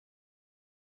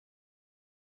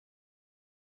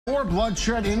More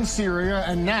bloodshed in Syria,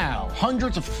 and now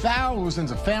hundreds of thousands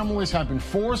of families have been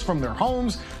forced from their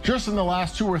homes just in the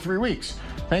last 2 or 3 weeks.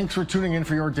 Thanks for tuning in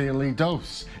for your daily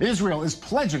dose. Israel is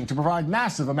pledging to provide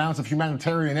massive amounts of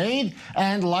humanitarian aid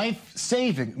and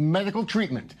life-saving medical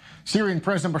treatment. Syrian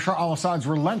President Bashar al-Assad's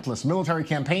relentless military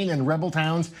campaign in rebel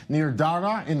towns near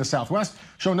Daraa in the southwest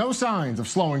show no signs of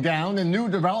slowing down. And new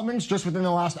developments just within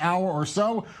the last hour or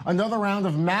so, another round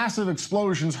of massive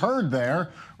explosions heard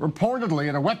there, reportedly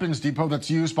at a weapons depot that's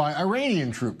used by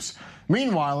Iranian troops.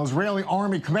 Meanwhile, Israeli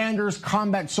army commanders,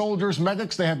 combat soldiers,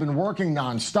 medics, they have been working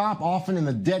nonstop, often in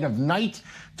the dead of night,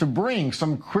 to bring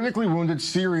some critically wounded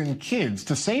Syrian kids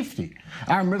to safety.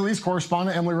 Our Middle East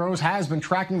correspondent, Emily Rose, has been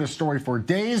tracking this story for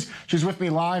days. She's with me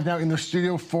live now in the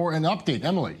studio for an update.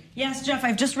 Emily. Yes, Jeff,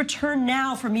 I've just returned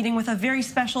now from meeting with a very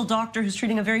special doctor who's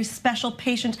treating a very special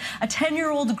patient, a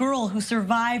 10-year-old girl who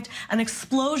survived an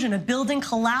explosion. A building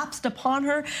collapsed upon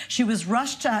her. She was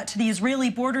rushed to the Israeli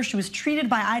border. She was treated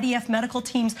by IDF medical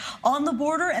teams on the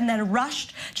border and then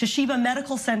rushed to Sheba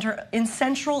Medical Center in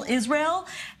central Israel.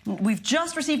 We've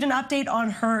just received an update on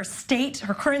her state,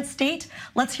 her current state.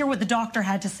 Let's hear what the doctor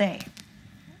had to say.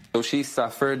 So she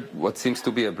suffered what seems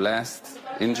to be a blast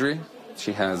injury.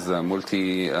 She has multiple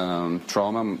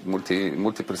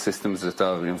systems that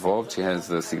are involved. She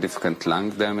has significant lung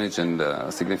damage and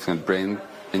significant brain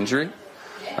injury.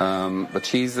 But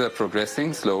she's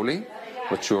progressing slowly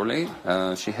but surely.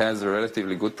 She has a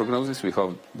relatively good prognosis. We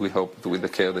hope with the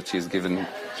care that she's given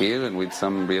here and with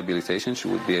some rehabilitation, she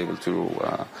would be able to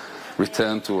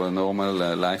return to a normal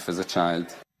life as a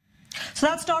child. So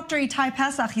that's Dr. Itati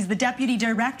Pessach. He's the deputy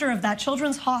director of that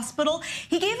children's hospital.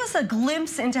 He gave us a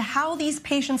glimpse into how these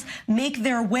patients make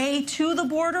their way to the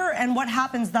border and what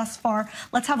happens thus far.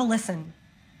 Let's have a listen.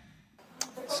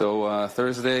 So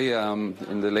Thursday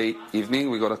in the late evening,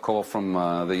 we got a call from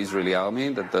the Israeli army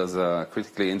that there's a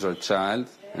critically injured child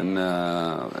in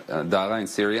Daraa in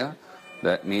Syria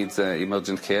that needs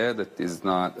emergent care that is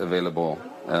not available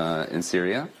in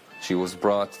Syria. She was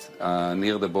brought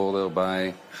near the border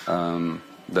by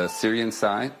the Syrian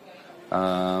side,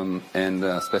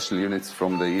 and special units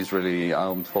from the Israeli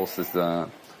armed forces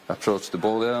approached the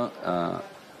border,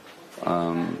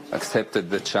 accepted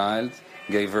the child,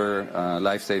 gave her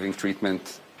life-saving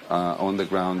treatment on the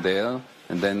ground there,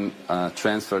 and then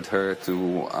transferred her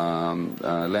to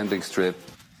a landing strip.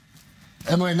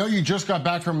 Emily, I know you just got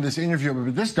back from this interview,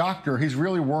 but this doctor, he's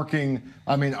really working,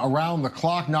 around the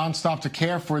clock, nonstop to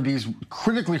care for these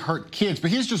critically hurt kids. But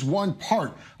he's just one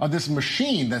part of this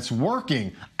machine that's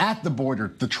working at the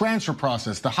border, the transfer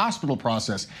process, the hospital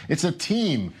process. It's a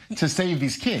team to save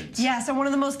these kids. Yes, and one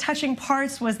of the most touching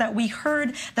parts was that we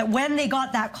heard that when they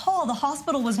got that call, the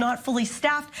hospital was not fully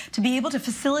staffed to be able to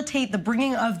facilitate the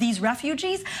bringing of these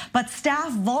refugees, but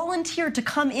staff volunteered to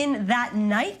come in that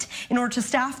night in order to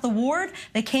staff the ward.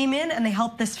 They came in and they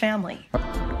helped this family.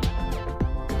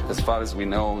 As far as we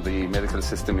know, the medical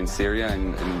system in Syria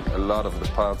and a lot of the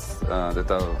parts that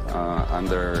are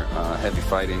under heavy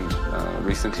fighting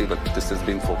recently, but this has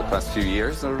been for the past few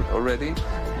years already,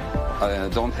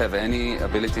 don't have any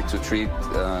ability to treat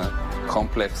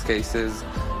complex cases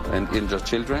and injured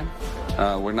children.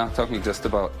 We're not talking just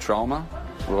about trauma,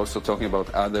 we're also talking about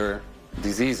other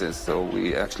diseases. So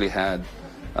we actually had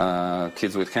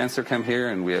kids with cancer came here,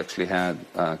 and we actually had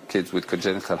kids with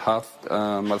congenital heart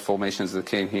malformations that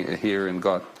came here and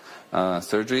got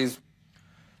surgeries.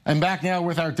 And back now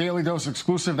with our Daily Dose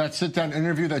exclusive, that sit-down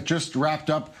interview that just wrapped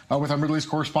up with our Middle East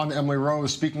correspondent Emily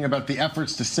Rose, speaking about the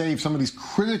efforts to save some of these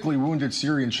critically wounded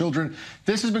Syrian children.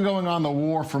 This has been going on, the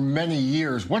war, for many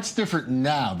years. What's different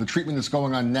now, the treatment that's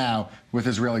going on now with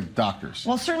Israeli doctors?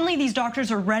 Well, certainly these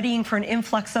doctors are readying for an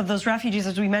influx of those refugees.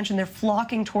 As we mentioned, they're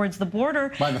flocking towards the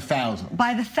border. By the thousands.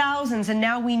 By the thousands. And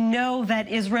now we know that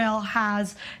Israel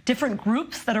has different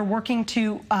groups that are working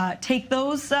to take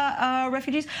those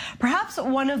refugees. Perhaps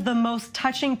one of the most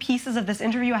touching pieces of this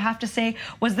interview, I have to say,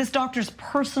 was this doctor's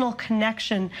personal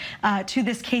connection to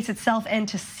this case itself and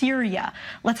to Syria.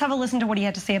 Let's have a listen to what he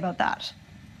had to say about that.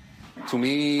 To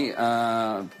me,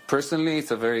 personally,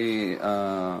 it's a very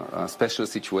special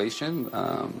situation.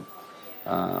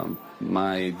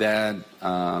 My dad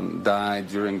died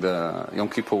during the Yom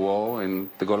Kippur War in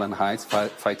the Golan Heights,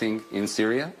 fighting in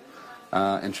Syria,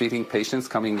 and treating patients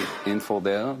coming in for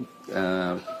there,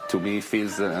 to me,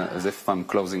 feels as if I'm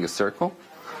closing a circle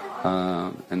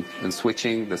and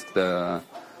switching the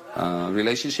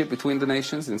relationship between the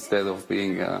nations. Instead of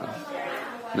being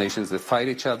nations that fight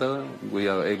each other, we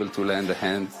are able to lend a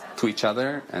hand to each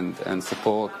other and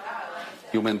support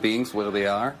human beings where they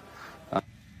are.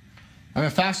 And a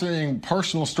fascinating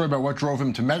personal story about what drove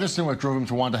him to medicine, what drove him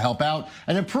to want to help out.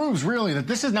 And it proves really that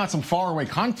this is not some faraway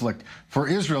conflict for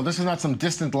Israel. This is not some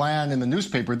distant land in the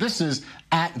newspaper. This is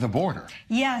at the border.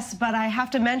 Yes, but I have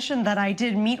to mention that I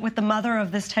did meet with the mother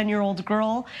of this 10-year-old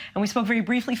girl, and we spoke very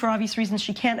briefly. For obvious reasons,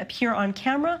 she can't appear on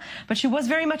camera, but she was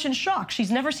very much in shock.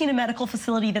 She's never seen a medical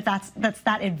facility that's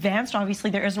that advanced. Obviously,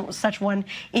 there isn't such one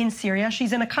in Syria.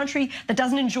 She's in a country that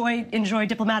doesn't enjoy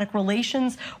diplomatic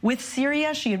relations with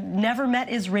Syria. She had never met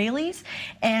Israelis,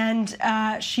 and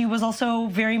she was also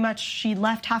she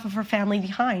left half of her family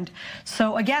behind.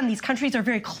 So again, these countries are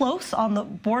very close on the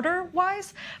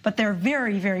border-wise, but they're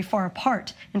very, very far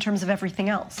apart in terms of everything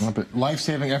else.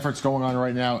 Life-saving efforts going on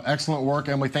right now. Excellent work,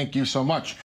 Emily. Thank you so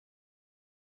much.